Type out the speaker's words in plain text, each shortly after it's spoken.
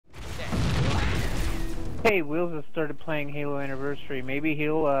Hey, Wheels has started playing Halo Anniversary. Maybe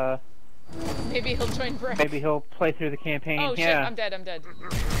he'll join Brick. Maybe he'll play through the campaign. Oh shit, yeah. I'm dead.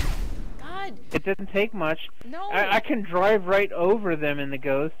 God. It didn't take much. No. I can drive right over them in the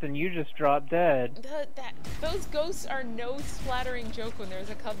ghosts, and you just drop dead. Those ghosts are no splattering joke when there's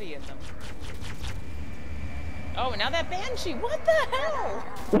a cubby in them. Oh, now that banshee! What the hell?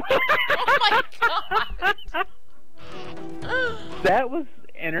 Oh my god! That was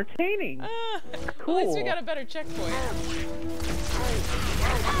entertaining. Cool. At least we got a better checkpoint.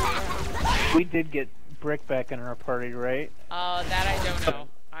 We did get Brick back in our party, right? That I don't know.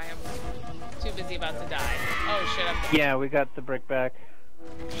 I am too busy about to die. Oh shit, I'm dead. Yeah, we got the Brick back.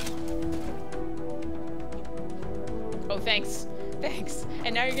 Oh, thanks. Thanks.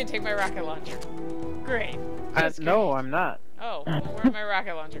 And now you're gonna take my rocket launcher. Great. No, I'm not. Oh, well, where'd my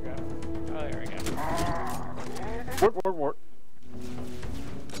rocket launcher go? Oh, there we go. Wart.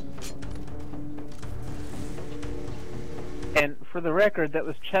 And for the record, that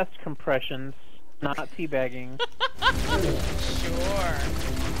was chest compressions, not teabagging. Sure.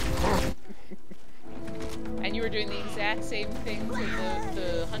 And you were doing the exact same thing to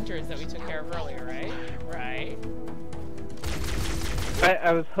the hunters that we took care of earlier, right? Right.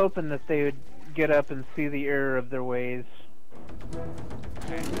 I was hoping that they would get up and see the error of their ways.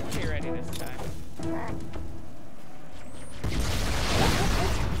 Alright, let's be ready this time.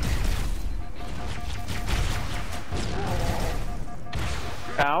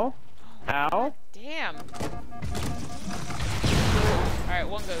 Ow. Ow. Damn. Alright,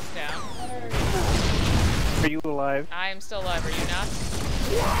 one goes down. Are you alive? I am still alive, are you not?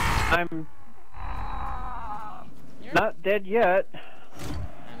 I'm not dead yet.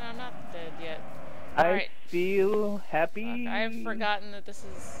 And I'm not dead yet. I feel happy. Fuck, I have forgotten that this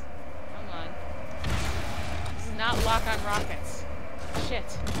is... Come on. This is not lock on rockets.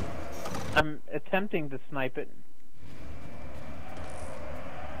 Shit. I'm attempting to snipe it.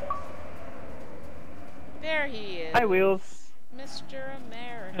 There he is. Hi, Wheels. Mr.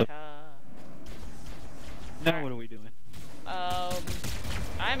 America. Now what are we doing?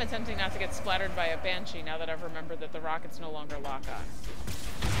 I'm attempting not to get splattered by a banshee now that I've remembered that the rockets no longer lock on.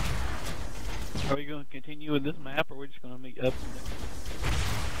 Are we going to continue with this map, or are we just going to meet up?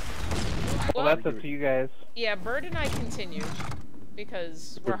 Well, that's up to you guys. Yeah, Bird and I continued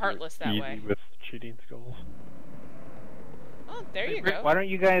because we're heartless that way. With cheating skulls. Oh, there you go. Why don't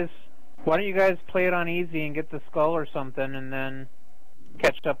you guys play it on easy and get the skull or something, and then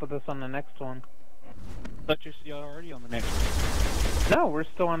catch up with us on the next one? I thought you were already on the next one. No, we're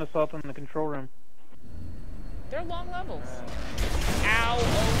still on assault in the control room. They're long levels. Ow!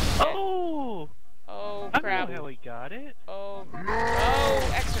 Oh shit! Oh crap! I know how we got it. Oh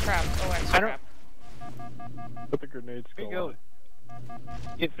extra crap! Oh extra crap! Put the grenade skull. There you go.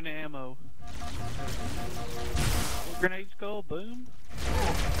 Infinite ammo. Grenade skull. Boom.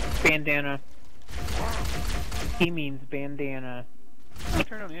 Bandana. He means bandana. I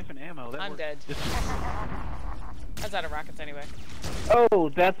turned on infinite ammo. I'm dead. I was out of rockets anyway. Oh,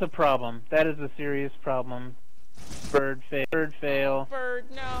 that's a problem. That is a serious problem. Bird fail. Bird fail. Bird,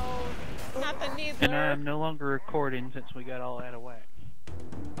 no. Not the needler. And I'm no longer recording since we got all out of whack.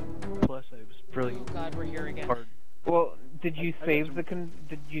 Plus, it was really oh god, we're here again. hard. Well, did you save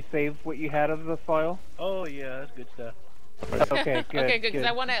did you save what you had of the file? Oh yeah, that's good stuff. Okay, good. Okay, good, because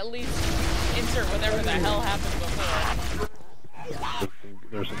I want to at least insert whatever the hell happened before.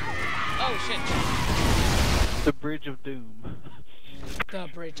 Oh shit. The Bridge of Doom. The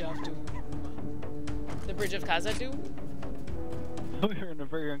Bridge of Doom. The Bridge of Khazad-dûm? We were in a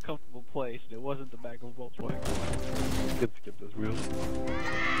very uncomfortable place, and it wasn't the back of a Volkswagen. Skip those wheels.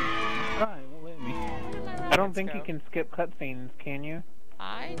 Alright, won't let me. I don't think you can skip cutscenes, can you?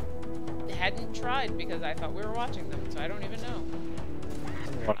 I hadn't tried because I thought we were watching them, so I don't even know.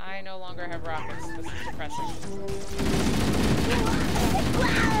 I no longer have rockets. This is depressing.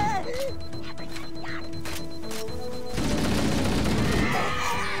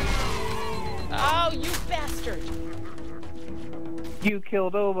 Oh, you bastard! You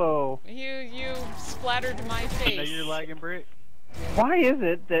killed Oboe. You splattered my face. Now you're lagging, Brick. Why is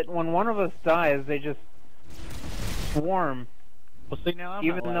it that when one of us dies, they just swarm? Well, see, now I'm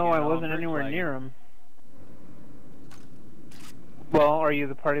even not though I lagging, wasn't anywhere near them. Well, are you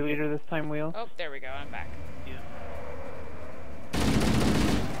the party leader this time, Wheel? Oh, there we go. I'm back. Yeah.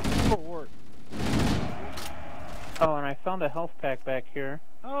 Forward. Oh, and I found a health pack back here.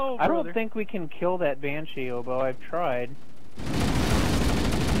 Oh, I brother. don't think we can kill that banshee, Oboe. I've tried.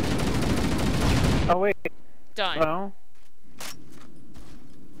 Oh wait. Done. Well,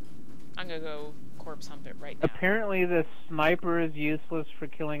 I'm gonna go corpse hump it right now. apparently the sniper is useless for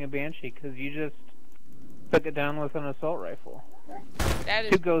killing a banshee because you just Took it down with an assault rifle. That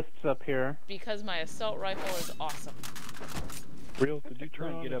is 2 ghosts up here. because my assault rifle is awesome. Real, did you try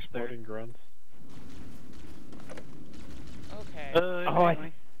and get up there? Grunts?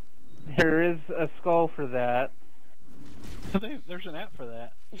 Okay. There is a skull for that. There's an app for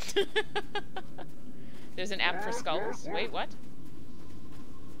that. There's an app for skulls? Wait, what?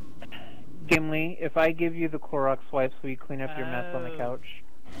 Gimli, if I give you the Clorox wipes, will you clean up your mess on the couch?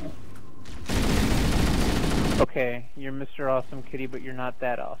 Okay, you're Mr. Awesome Kitty, but you're not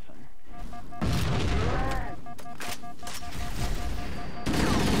that awesome.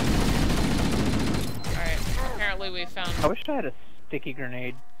 Alright, apparently we found... I wish I had a sticky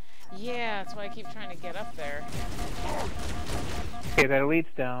grenade. Yeah, that's why I keep trying to get up there. Okay, that elite's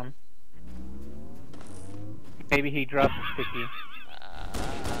down. Maybe he dropped a sticky.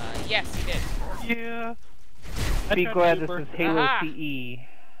 Yes, he did. Yeah. Be glad this is Halo CE.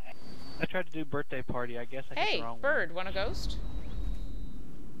 I tried to do birthday party. I guess I hit the wrong Bird, want a ghost?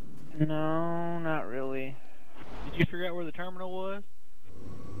 No, not really. Did you figure out where the terminal was?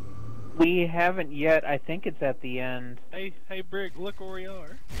 We haven't yet. I think it's at the end. Hey, Brick, look where we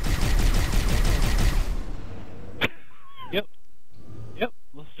are. Yep.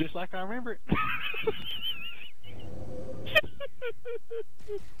 Looks just like I remember it.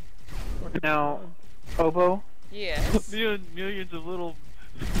 Now, Oboe? Yes. Millions of little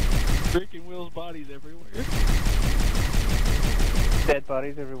Brick and Will's bodies everywhere. Dead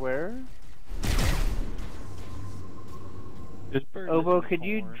bodies everywhere. Oboe, could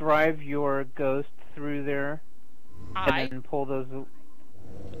you drive your ghost through there? And then pull those...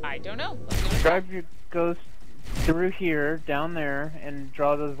 I don't know. Drive your ghost through here, down there, and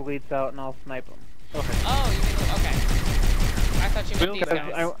draw those elites out, and I'll snipe them. Okay. Oh, you mean... Okay. I thought you meant these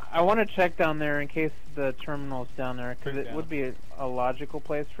guys. I want to check down there in case the terminal's down there, because it would be a logical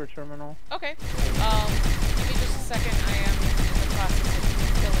place for a terminal. Okay. Give me just a second. I am in the process of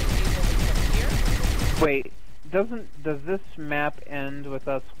killing people up here. Wait, does this map end with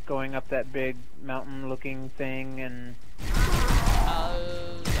us going up that big mountain-looking thing and... I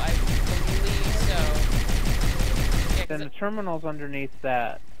believe so. Yeah, then the terminal's underneath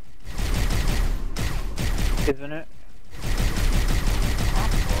that. Isn't it?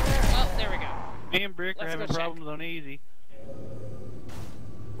 Well, there we go. Me and Brick are having problems on easy.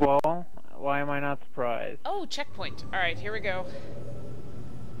 Well, why am I not surprised? Oh, checkpoint. Alright, here we go.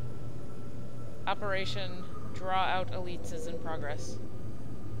 Operation Draw Out Elites is in progress.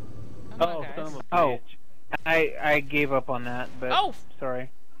 Come on, guys. Son of a bitch. Oh, I gave up on that, but sorry.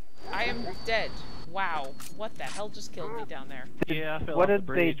 I am dead. Wow. What the hell just killed me down there? Yeah, I fell off the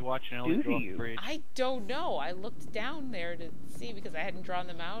bridge watching Ellie go off the bridge. I don't know. I looked down there to see because I hadn't drawn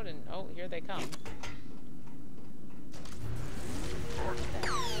them out, and oh, here they come.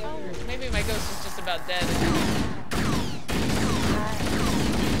 Oh, maybe my ghost is just about dead.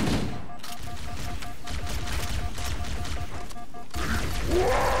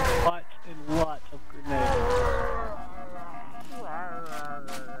 Lots of grenades.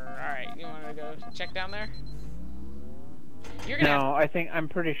 Alright, you want to go check down there? No, I'm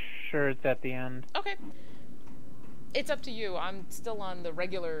pretty sure it's at the end. Okay. It's up to you. I'm still on the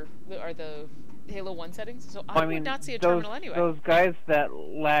regular, or the Halo 1 settings, so I would not see a terminal anyway. Those guys that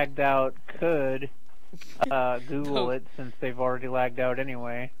lagged out could Google it, since they've already lagged out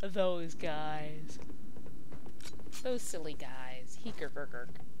anyway. Those guys. Those silly guys. Heeker-gurk.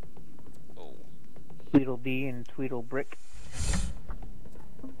 Oh. Tweedledee and Tweedlebrick.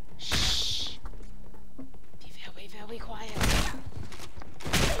 Shh. Be very, very quiet.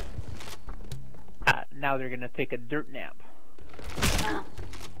 Now they're gonna take a dirt nap.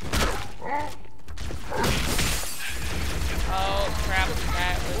 Oh, crap.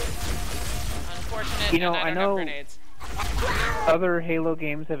 That was unfortunate. You know, and I don't have grenades. Other Halo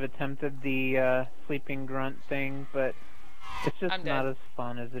games have attempted the sleeping grunt thing, but it's just not as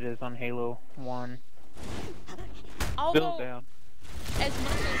fun as it is on Halo 1. Although, as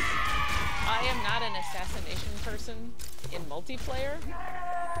much as I am not an assassination person in multiplayer,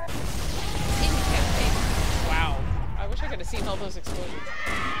 in campaign, wow, I wish I could have seen all those explosions.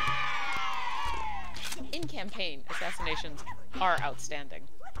 In campaign, assassinations are outstanding.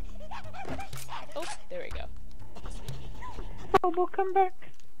 Oh, there we go. Oh, we'll come back.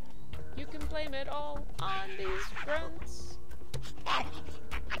 You can blame it all on these grunts.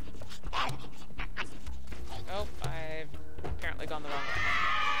 Oh, I've apparently gone the wrong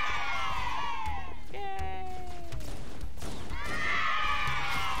way. Yay!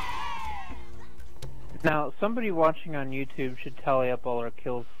 Now, somebody watching on YouTube should tally up all our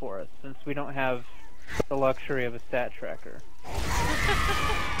kills for us, since we don't have the luxury of a stat tracker.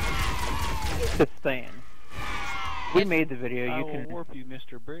 Just saying. We made the video. I You will can warp you,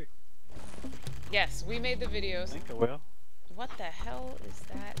 Mr. Brick. Yes, we made the videos. I think I will. What the hell is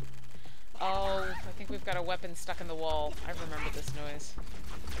that? Oh, I think we've got a weapon stuck in the wall. I remember this noise.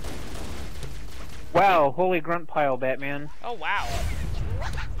 Wow, holy grunt pile, Batman. Oh, wow.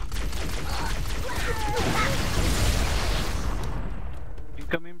 You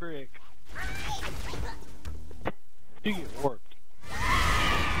come in, Brick. You get warped.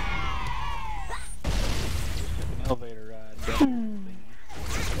 Just took an elevator ride.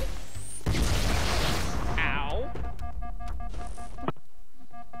 Ow.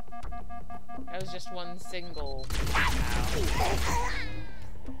 That was just one single ow.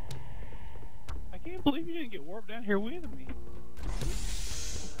 I can't believe you didn't get warped down here with me.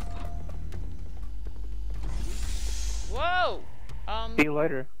 Whoa! See you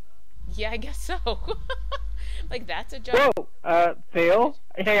later. Yeah, I guess so. Like, that's a jump. Whoa! Fail?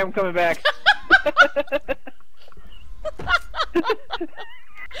 Hey, I'm coming back. Did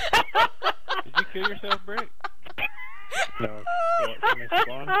you kill yourself, Brick? No. What, can I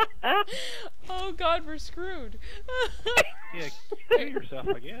spawn? Oh god, we're screwed. Yeah, kill yourself,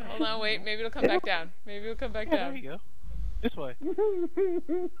 I guess. Hold on, wait, maybe it'll come back down. Maybe it'll come back Yeah, down. there you go. This way.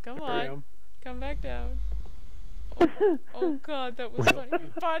 Come There I on. am. Come back down. Oh god, that was funny. My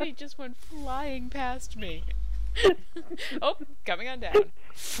body just went flying past me. Oh, coming on down.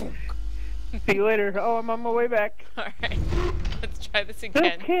 See you later. Oh, I'm on my way back. Alright, let's try this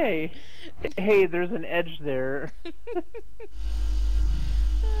again. Okay. Hey, there's an edge there.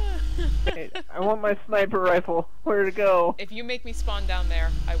 Hey, I want my sniper rifle. Where to go? If you make me spawn down there,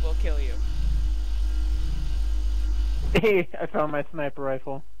 I will kill you. Hey, I found my sniper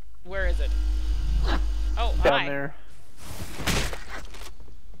rifle. Where is it? Oh, Down hi. there.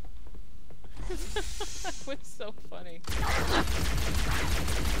 That was so funny.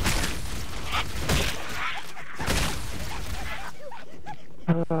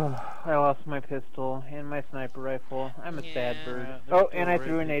 I lost my pistol and my sniper rifle. I'm a sad Yeah. bird. Yeah, Oh, there's and I still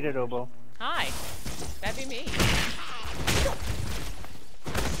threw a red nade at people Oboe. Hi. That'd be me.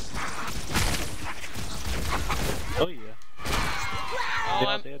 Oh, yeah. Oh, Yeah,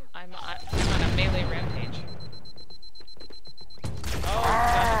 I'm dead. on a melee rampage. Oh,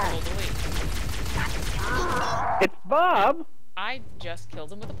 God, delete. It's Bob! I just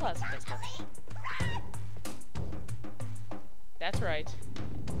killed him with a plasma pistol. That's right.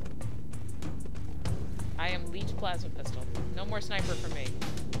 I am leech plasma pistol. No more sniper for me.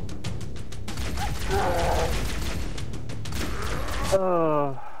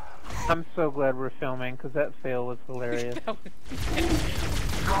 Oh, I'm so glad we're filming, because that fail was hilarious. That was-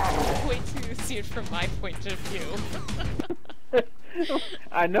 Wait till you see it from my point of view.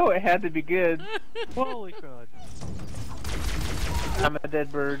 I know it had to be good. Holy crud. I'm a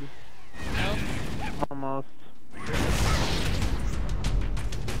dead bird. Nope. Almost.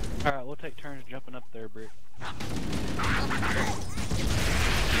 Alright, we'll take turns jumping up there, Brick.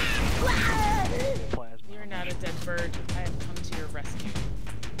 Plasma. You're not a dead bird. I have come to your rescue.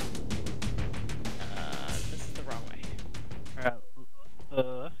 This is the wrong way.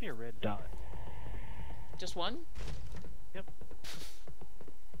 Alright, I see a red dot. Just one? Yep.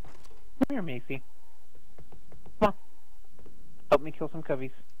 Come here, Macy. Come on. Help me kill some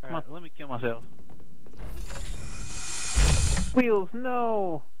cubbies. Come Alright, let me kill myself. on. Wheels,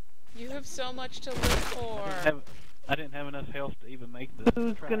 no! You have so much to live for. I didn't have enough health to even make the...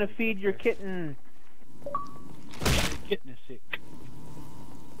 Who's try gonna to feed get your there. kitten? The kitten is sick.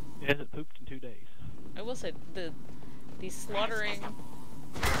 It hasn't pooped in 2 days. I will say, the slaughtering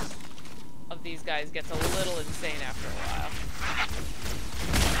of these guys gets a little insane after a while.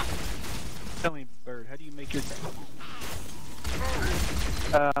 Tell me, Bird, how do you make your...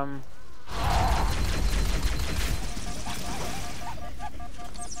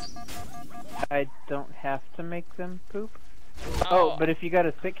 I don't have to make them poop. Oh, but if you got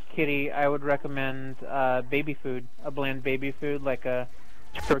a sick kitty, I would recommend baby food. A bland baby food, like a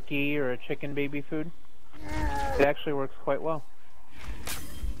turkey or a chicken baby food. It actually works quite well.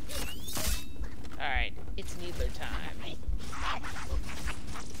 Alright, it's needler time.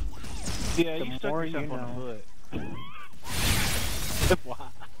 Yeah, The you stuck more yourself you on know. the foot. Why?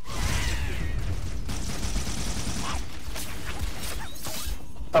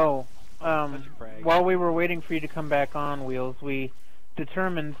 Oh, That's a brag. while we were waiting for you to come back on, Wheels, we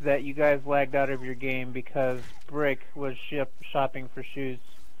determined that you guys lagged out of your game because Brick was shopping for shoes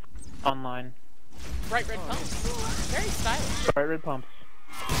online. Bright red pumps. Very stylish. Bright red pumps.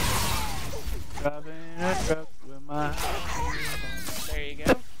 Driving a truck with my... There you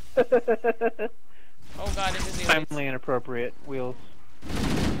go. Oh god, it is elites. Timely inappropriate, Wheels.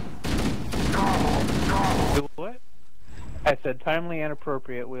 What? I said timely and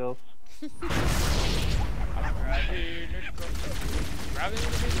appropriate, Wheels. Something,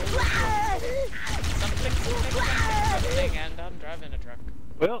 and I'm driving a truck.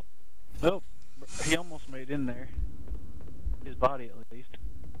 Well, nope. He almost made in there. His body, at least.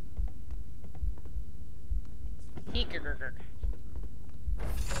 Eek-er-er-er. Yep,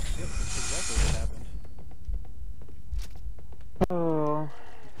 that's exactly what happened. Oh.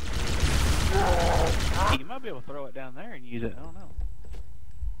 You might be able to throw it down there and use it. I don't know.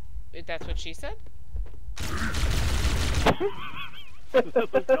 If that's what she said?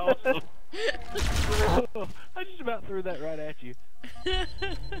 That was awesome. I just about threw that right at you. Are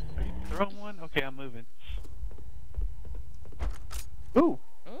you throwing one? Okay, I'm moving. Ooh.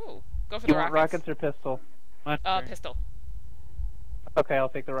 Ooh. Go for You the want rockets. rockets or pistol? My turn. Pistol. Okay, I'll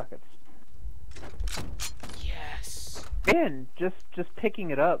take the rockets. Yes. Man, just picking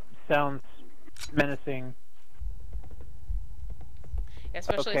it up sounds menacing.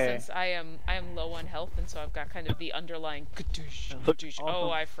 Especially Okay. since I am low on health, and so I've got kind of the underlying kadoosh, Look, kadoosh. awesome. Oh,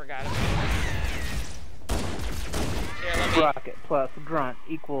 I forgot about this. Here, let me. Rocket plus grunt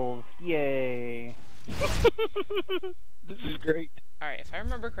equals yay. This is great. Alright, if I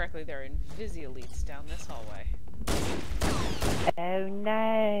remember correctly, there are Invisi-elites down this hallway. Oh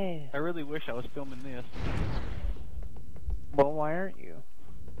no. I really wish I was filming this. Well, why aren't you?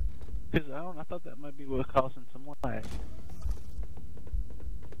 Because I thought that might be what was causing some lag.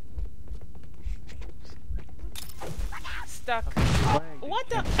 Stuck. Lag What is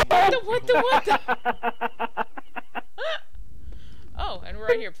the? canceled. What the? Oh, and we're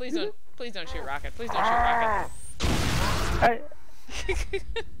right here. Please don't shoot rocket. Please don't shoot rocket.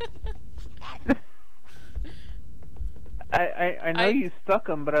 I know you stuck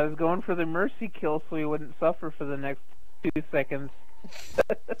him, but I was going for the mercy kill so he wouldn't suffer for the next 2 seconds.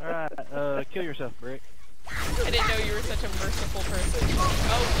 Alright, kill yourself, Brick. I didn't know you were such a merciful person.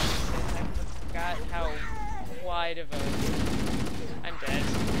 Oh, I forgot how wide of a... I'm dead.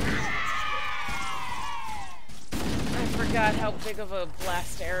 I forgot how big of a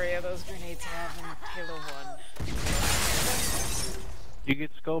blast area those grenades have in Halo 1. You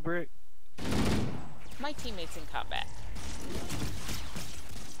get skull, Brick? My teammate's in combat.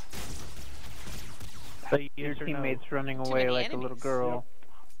 Say Your yes or no. teammate's running Too away many like a little enemies. girl.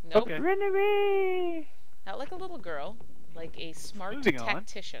 Nope. Okay. Run away! Not like a little girl. Like a smart Moving on.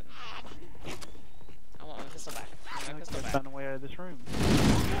 tactician. I want my pistol back. I want my pistol Let's back. find a way out of this room.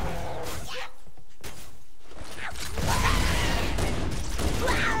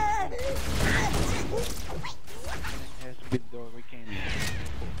 It has to be the door we came in.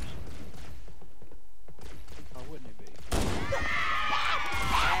 Or wouldn't it be?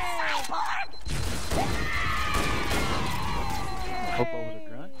 Hope I was a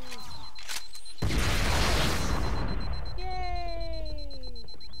grunt. Yay!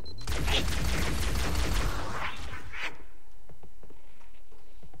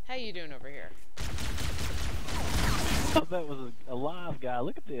 How you doing over here? I thought that was a live guy.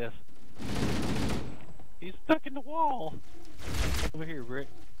 Look at this. He's stuck in the wall. Over here, Brick.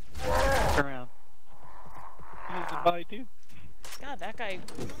 Turn around. He's the body too. God, that guy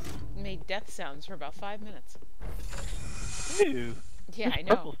made death sounds for about 5 minutes. Ew. Yeah, There's I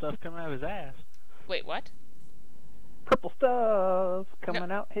know. purple stuff coming out of his ass. Wait, what? Purple stuff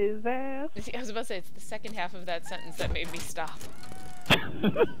coming out his ass. I was about to say, it's the second half of that sentence that made me stop.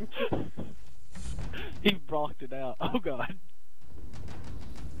 He blocked it out. Oh god.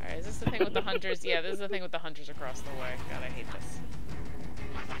 Alright, is this the thing with the hunters? Yeah, this is the thing with the hunters across the way. God, I hate this.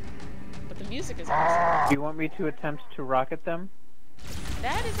 But the music is awesome. Do you want me to attempt to rocket them?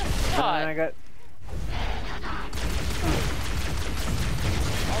 That is a And then thought. I got...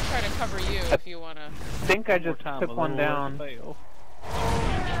 I'll try to cover you if you wanna. I think I just Time, took a one little down. fail. Ow,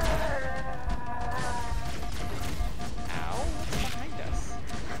 what's behind us?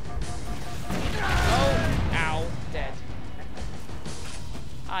 Oh, ow, dead.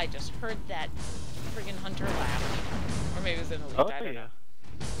 I just heard that friggin' hunter laugh. Or maybe it was an elite, Oh I don't yeah. know.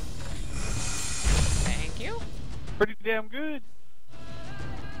 Thank you. Pretty damn good.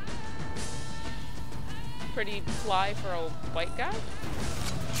 Pretty fly for a white guy.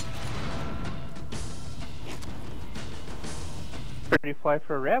 Pretty fly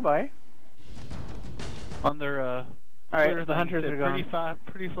for a rabbi. On their Alright, the hunters are gone.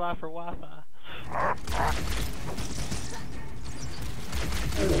 Pretty fly for Wi-Fi.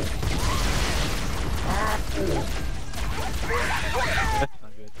 That's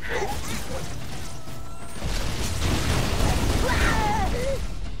not good.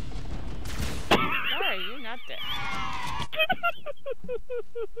 Why are you not dead?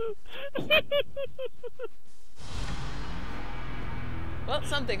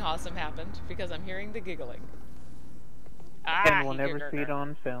 something awesome happened because I'm hearing the giggling. Ah, And we'll never see it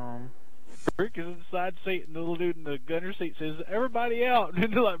on film. Brick is in the side seat, and the little dude in the gunner seat says, "Everybody out!" And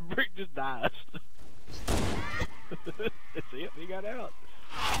then like Brick just dies. That's it. He got out.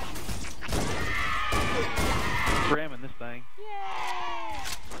 Ramming this thing. Yay!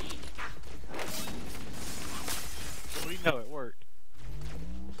 What do you know? It worked.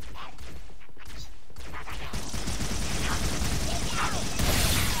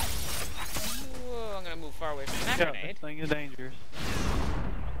 Whoa, I'm gonna move far away from that Yeah, grenade. this thing is dangerous.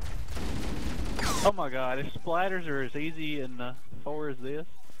 Oh my god, if splatters are as easy in 4 as this,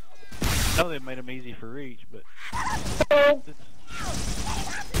 I know they made them easy for reach, but...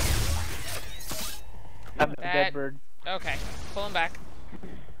 I'm a dead bird. Okay, pull him back.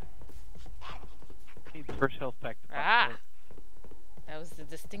 Need the first health pack to pop Ah! up. That was the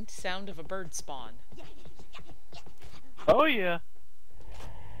distinct sound of a bird spawn. Oh yeah!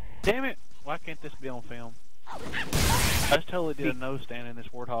 Damn it! Why can't this be on film? I just totally did a nose stand in this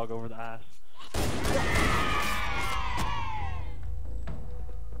warthog over the ice.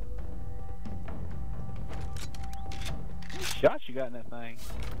 How many shots you got in that thing?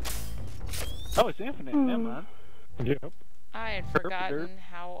 Oh, it's infinite. Never mind. Yep. I had forgotten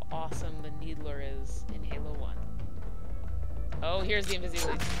how awesome the Needler is in Halo 1. Oh, here's the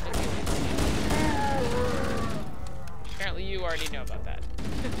Invisible. Apparently you already know about that.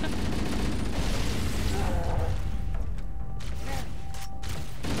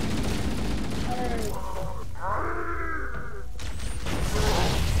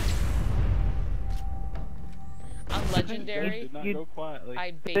 On Legendary,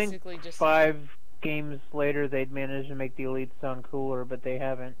 I basically just... 5 games later they'd managed to make the elites sound cooler, but they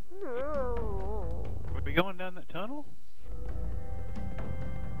haven't. Are we going down that tunnel?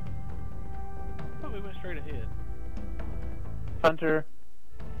 I thought we went straight ahead. Hunter.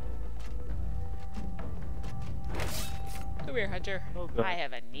 Come here, Hunter. Oh, God. I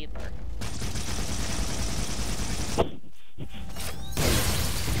have a Needler.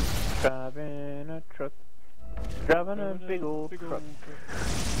 Driving a truck. Driving a big old truck.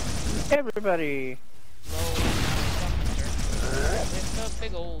 Everybody! Roll Hunter. With a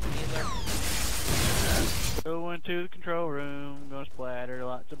big old Needler. Go into the control room, gonna splatter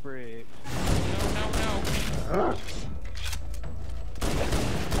lots of bricks. No.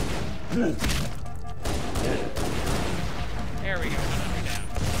 There we go.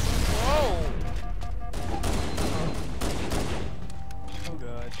 Whoa! Oh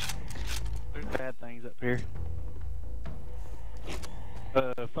god. There's bad things up here.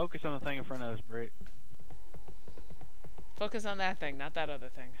 Focus on the thing in front of us, Brick. Focus on that thing, not that other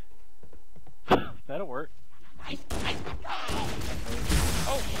thing. That'll work.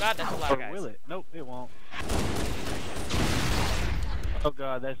 Oh god, that's a lot of guys. Or will it? Nope, it won't. Oh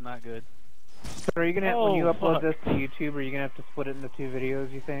god, that's not good. So are you gonna, when you upload this to YouTube, are you gonna have to split it into 2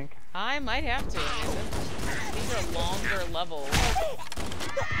 videos, you think? I might have to. These are longer levels.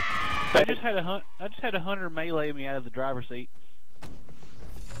 I just had a hunter melee me out of the driver's seat.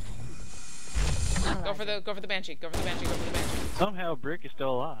 Go for the banshee. Go for the banshee. Somehow Brick is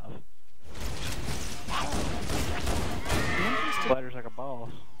still alive. Splatter's like a boss.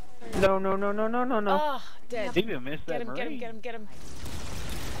 No. Oh, dead. He even missed that marine. Get him.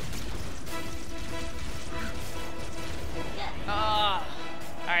 Ah.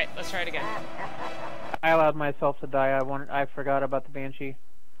 Alright, let's try it again. I allowed myself to die. I forgot about the banshee.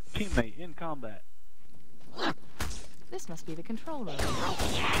 Teammate in combat. This must be the control room. The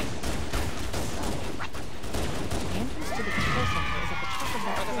entrance to the control center is at the top of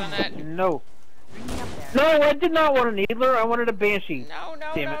that Focus room. on that. No. Bring me up there. No, I did not want a Needler. I wanted a banshee. No.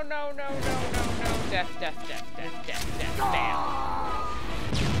 Damn it. Death. Bam.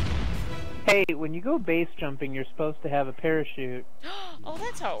 Hey, when you go base jumping, you're supposed to have a parachute. Oh,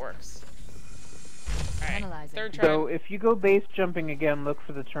 that's how it works. Alright, Analyzing. third try. So if you go base jumping again, look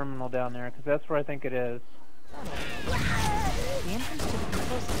for the terminal down there, because that's where I think it is. The entrance to the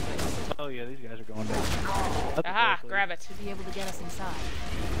control center is Oh yeah, these guys are going down. That's Aha, the grab it. to be able to get us inside.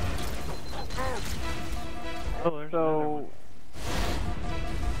 Oh, there's So,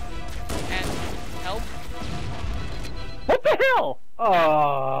 And help. what the hell?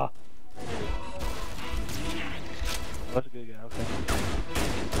 Oh, that's a good guy. Okay.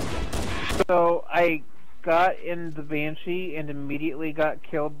 so I got in the Banshee and immediately got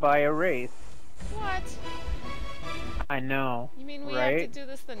killed by a wraith. What? I know. You mean we right? have to do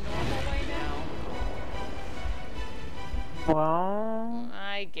this the normal way now? Well,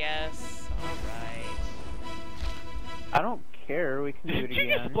 I guess. Alright. I don't care. We can do it Did you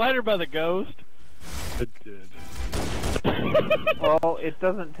get again. splattered by the ghost? It did. Well, it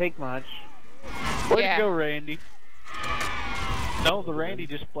doesn't take much. Way to go, Randy. No, the Randy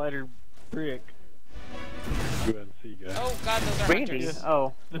just splattered Brick. UNC guy. Oh god, those are Randy? hunters.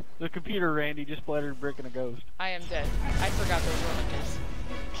 Oh. The computer Randy just splattered Brick and a ghost. I am dead. I forgot those were hunters.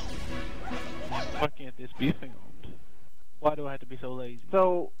 Why can't this be filmed? Why do I have to be so lazy?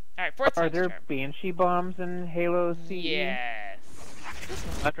 So, Alright, fourth are time's there charm. Banshee bombs in Halo CE? Yes.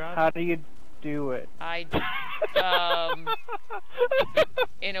 How do you do it?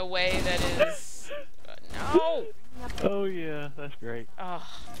 In a way that is... no! Oh yeah, that's great. Ugh.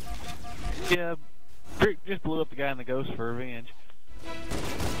 Yeah, Brick just blew up the guy in the ghost for revenge.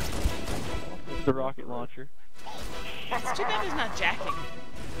 The rocket launcher. It's too bad he's not jacking.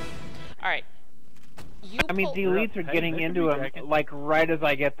 Alright. I mean, the elites are getting into him, like, right as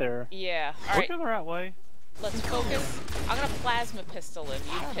I get there. Yeah, We're alright. going the right way. Let's focus. I'm gonna plasma pistol him.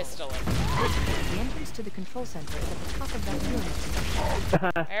 You pistol him. The entrance to the control center is at the top of that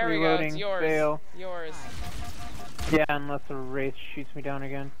unit. There we go. Reloading. It's yours. Fail. Yours. Yeah, unless the wraith shoots me down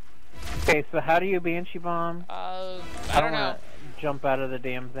again. Okay, so how do you Banshee bomb? I don't know. wanna jump out of the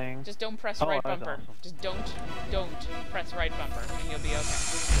damn thing. Just don't press Oh, right that's bumper. awesome. Just don't press right bumper, and you'll be okay.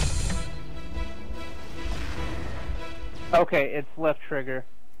 Okay, it's left trigger.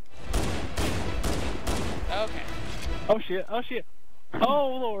 Okay. Oh shit, oh shit. Oh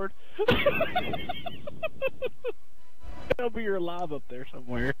lord. It'll be your alive up there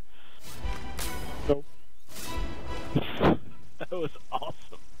somewhere. Nope. That was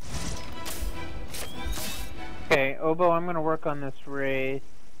awesome. Okay, Oboe, I'm gonna work on this wraith.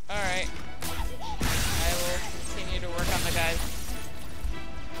 Alright. I will continue to work on the guys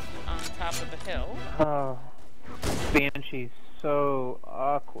on top of the hill. Oh, Banshee's so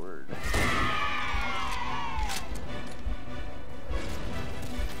awkward.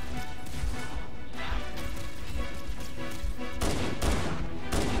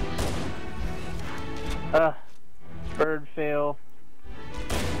 Bird fail.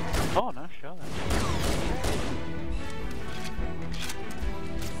 Oh, nice shot.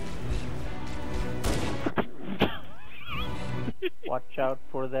 Watch out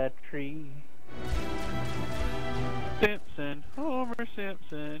for that tree. Simpson, Homer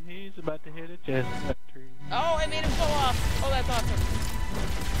Simpson, he's about to hit a chestnut tree. Oh, I made him fall off! Oh, that's awesome.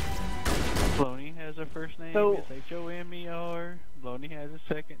 Bloney has a first name, So- it's H-O-M-E-R. Bloney has a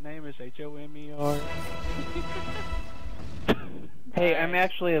second name, it's H-O-M-E-R. Hey, I'm Alright.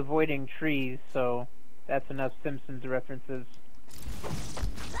 actually avoiding trees, so that's enough Simpsons references.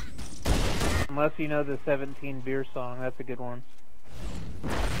 Unless you know the 17 beer song, that's a good one.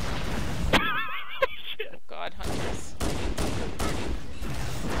 Oh god, hunters.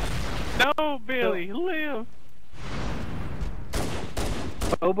 No, Billy, live!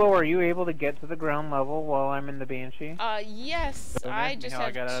 Oboe, are you able to get to the ground level while I'm in the Banshee? Yes, Don't I ask me just how I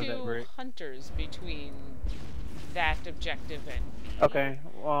have got out of that 2 break. hunters between that objective and... Okay,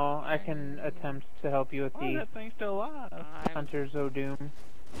 well, I can attempt to help you with Why is the that thing still alive? Hunters O'Doom.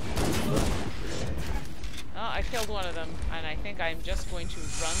 Oh, I killed one of them, and I think I'm just going to run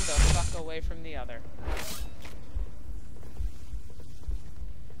the fuck away from the other.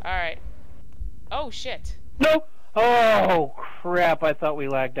 Alright. Oh, shit. No! Oh, crap, I thought we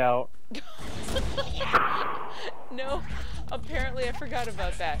lagged out. No, apparently I forgot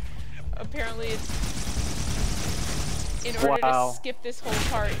about that. Apparently it's... In order Wow. to skip this whole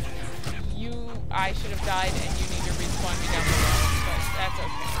part, I should have died and you need to respawn me down below, but that's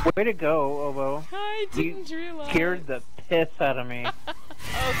okay. Way to go, Oboe. I didn't realize. Scared the piss out of me.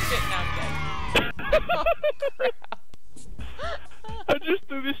 Oh shit, now I'm dead. Oh crap. I just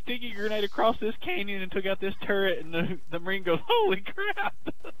threw this sticky grenade across this canyon and took out this turret, and the Marine goes, "Holy crap!"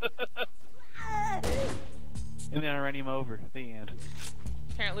 And then I ran him over. The end.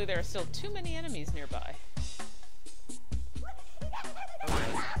 Apparently there are still too many enemies nearby.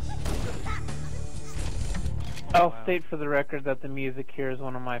 I'll state for the record that the music here is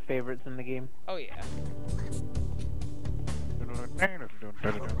one of my favorites in the game. Oh yeah.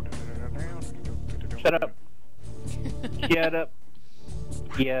 Shut up. Get up.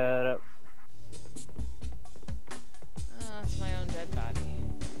 Get up. Oh, it's my own dead body.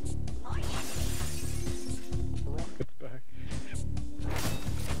 Rocket's back.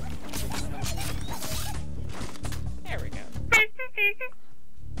 There we go.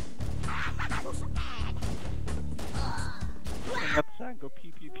 Hang up the sign, go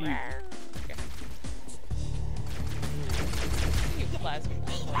pee pee pee. Okay. You plasma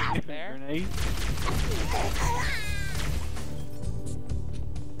pistol up there. Grenade.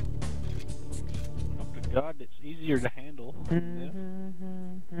 Oh, good God, it's easier to handle.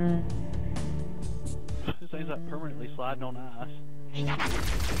 Yeah. This he's like permanently sliding on ice.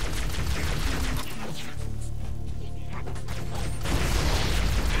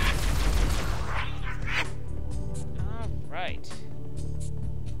 Alright.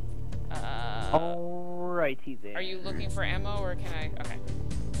 Alrighty then. Are you looking for ammo, or can I... Okay.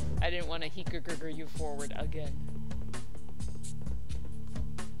 I didn't want to heek-a-gurger you forward again.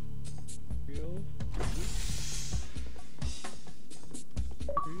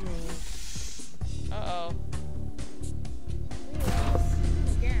 Uh-oh.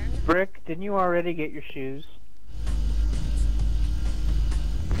 Again. Brick, didn't you already get your shoes?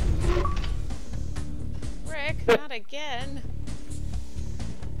 Rick, not again.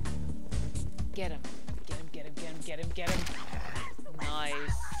 Get him. Get him, get him, get him, get him, get him.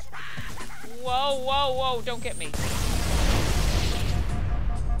 Nice. Whoa, whoa, whoa, don't get me.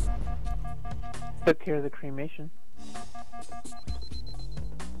 Took care of the cremation.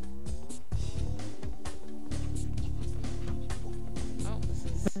 Oh, this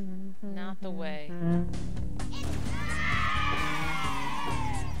is not the way.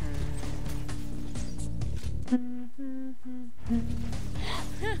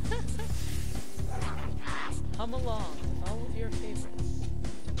 Hum along with all of your favorites.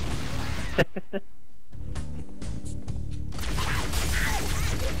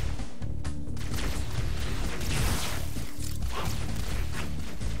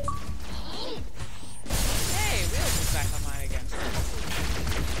 Hey, Wheels is back online again.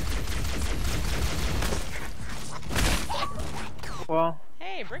 Well...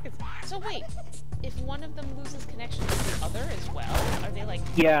 Hey, Brick is... So wait, if one of them loses connection to the other as well, are they like...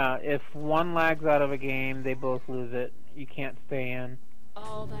 Yeah, if one lags out of a game, they both lose it. You can't stay in.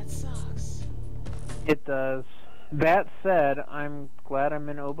 Oh, that sucks. It does. That said, I'm glad I'm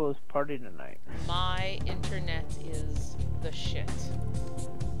in Oboe's party tonight. My internet is the shit.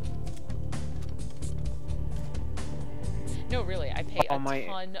 No, really, I pay a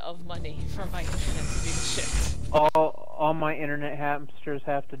ton of money for my internet to be the shit. All my internet hamsters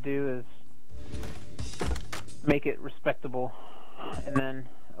have to do is make it respectable, and then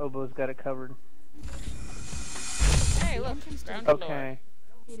Oboe's got it covered. Hey, look, ground floor. Okay.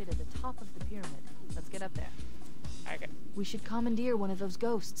 Located at the top of the pyramid. Let's get up there. Okay. We should commandeer one of those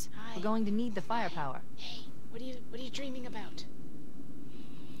ghosts. Hi. We're going to need the firepower. Hey, what are you dreaming about?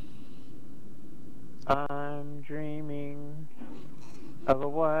 I'm dreaming of a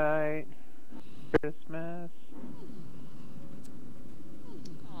white Christmas.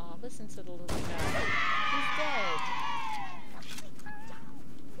 Aw, listen to the little guy. He's dead.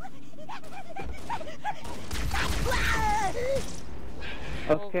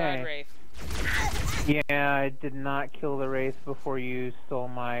 Okay. Oh god, Wraith. Yeah, I did not kill the Wraith before you stole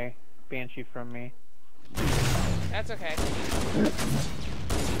my Banshee from me. That's okay.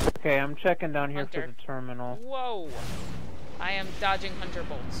 Okay, I'm checking down here Hunter. for the terminal. Whoa! I am dodging Hunter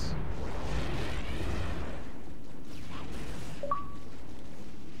bolts.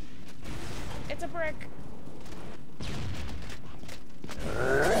 It's a brick!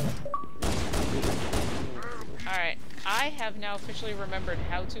 Alright, I have now officially remembered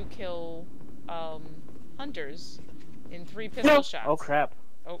how to kill, hunters in 3 pistol shots. Oh crap.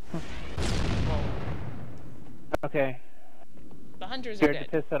 Oh. Whoa. Okay. The hunters are Scared dead. to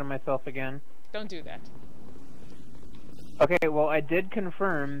piss out of myself again. Don't do that. Okay, well I did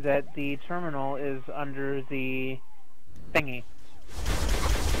confirm that the terminal is under the thingy.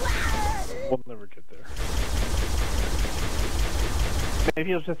 We'll never get there. Maybe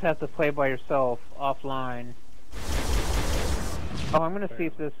you'll just have to play by yourself offline. Oh, I'm gonna see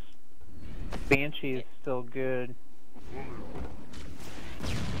if this Banshee is still good.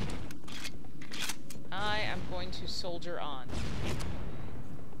 I am going to soldier on.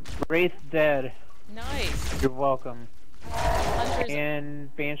 Wraith dead. Nice! You're welcome. Hunters...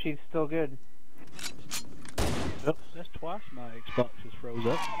 And Banshee's still good. Well, that's twice my Xbox just froze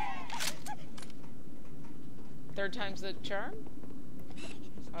up. 3rd time's the charm?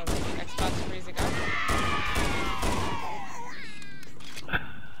 Oh, Xbox freezing up?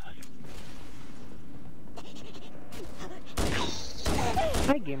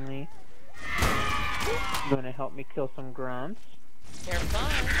 Hi, Gimli. You wanna help me kill some grunts? They're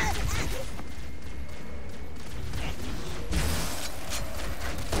fun.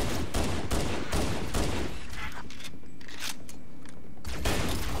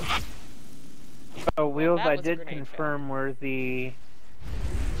 Oh, Wheels, that I was a did grenade confirm where the...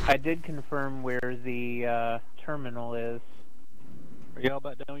 I did confirm where the, terminal is. Are y'all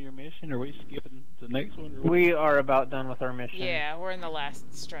about done with your mission, or are we skipping the next one? Or We are about done with our mission. Yeah, we're in the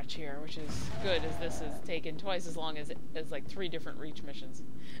last stretch here, which is good, as this has taken twice as long as like 3 different reach missions.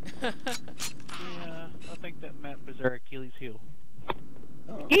 Yeah, I think that map is our Achilles heel.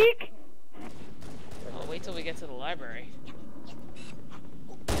 Eek! Oh, wait till we get to the library.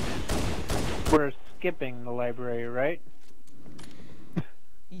 We're skipping the library, right?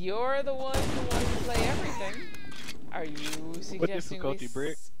 You're the one who wants to play everything. Are you suggesting What difficulty,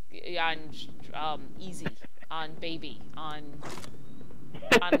 Brick? On easy, on baby, on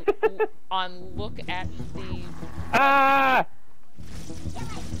look at the. Ah!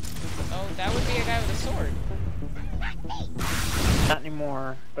 Oh, that would be a guy with a sword. Not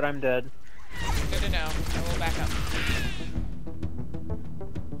anymore, but I'm dead. Good to know. I will back up.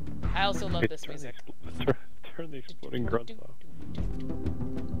 I also love this music. Turn the exploding grunts off.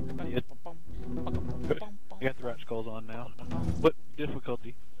 I got the rat skulls on now. What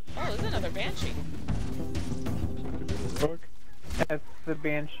difficulty? Oh, there's another banshee. That's the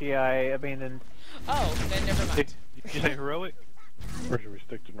banshee I abandoned. Oh, then never mind. Did you say heroic? Or should we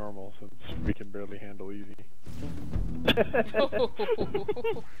stick to normal since we can barely handle easy?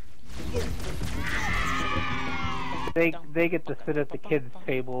 They get to sit at the kids'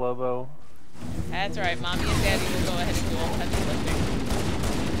 table, Oboe. That's right. Mommy and Daddy will go ahead and do all the heavy lifting.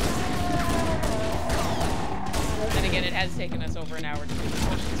 Then again, it has taken us over an hour to do this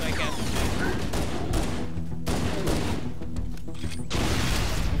mission, so I guess.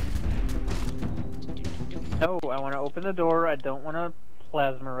 No, I want to open the door. I don't want a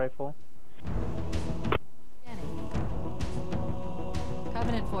plasma rifle.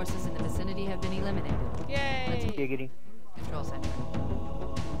 Covenant forces in the vicinity have been eliminated. Yay! Giggity. Control center.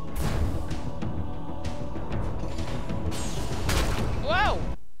 Whoa!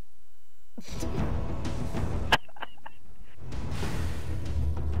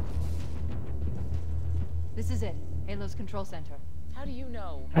 This is it. Halo's control center. How do you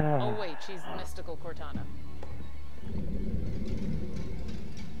know? Oh wait, she's mystical Cortana.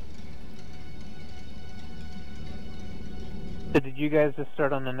 So did you guys just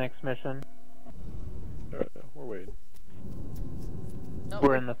start on the next mission? We're waiting. Nope.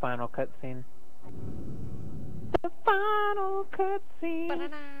 We're in the final cutscene. The final cutscene.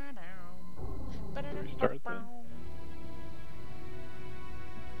 Restart then.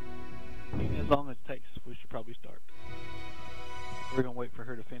 As long as it takes, we should probably start. We're gonna wait for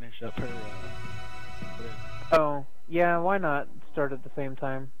her to finish up her. Oh, yeah, why not start at the same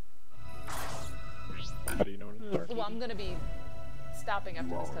time? How do you know when to start? Well, I'm gonna be stopping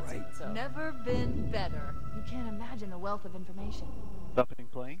after this cutscene, so. Never been better. You can't imagine the wealth of information. Stopping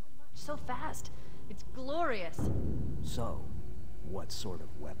playing? So fast. It's glorious. So, what sort of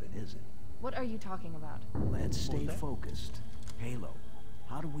weapon is it? What are you talking about? Let's stay focused. Halo,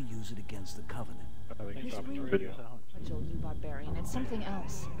 how do we use it against the Covenant? I think You stop should the read video. Joel, you barbarian. It's something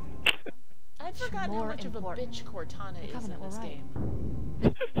else. I'd forgotten how More much of a important. bitch Cortana The is in Covenant this were right.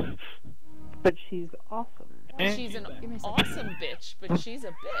 game. But she's awesome. And She's an Give me a second. awesome bitch, but she's a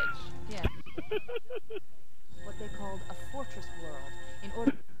bitch. Yeah. What they called a fortress world. In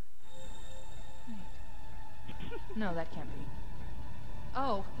order. Wait. No, that can't be.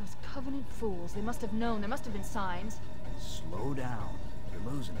 Oh, those Covenant fools. They must have known. There must have been signs. Slow down.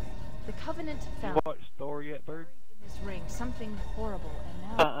 You're losing me. The Covenant You found watched Thor yet, Bird? in this ring something horrible, and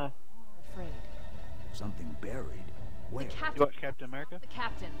now they're afraid. Something buried. Where? The You captain. watch Captain America? The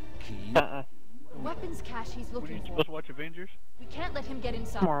captain. Key? The weapons cache he's When looking you for. supposed to watch Avengers? We can't let him get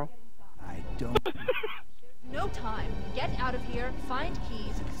inside. Tomorrow. I don't... No time. Get out of here. Find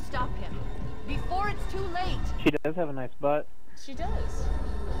keys. Stop him. Before it's too late. She does have a nice butt. She does.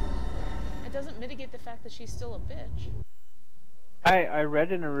 It doesn't mitigate the fact that she's still a bitch. I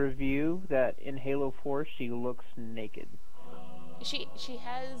read in a review that in Halo 4 she looks naked. She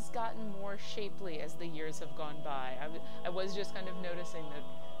has gotten more shapely as the years have gone by. I was just kind of noticing that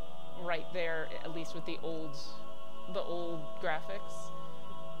right there, at least with the old graphics,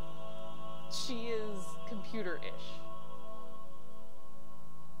 she is computer-ish.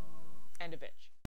 And a bitch.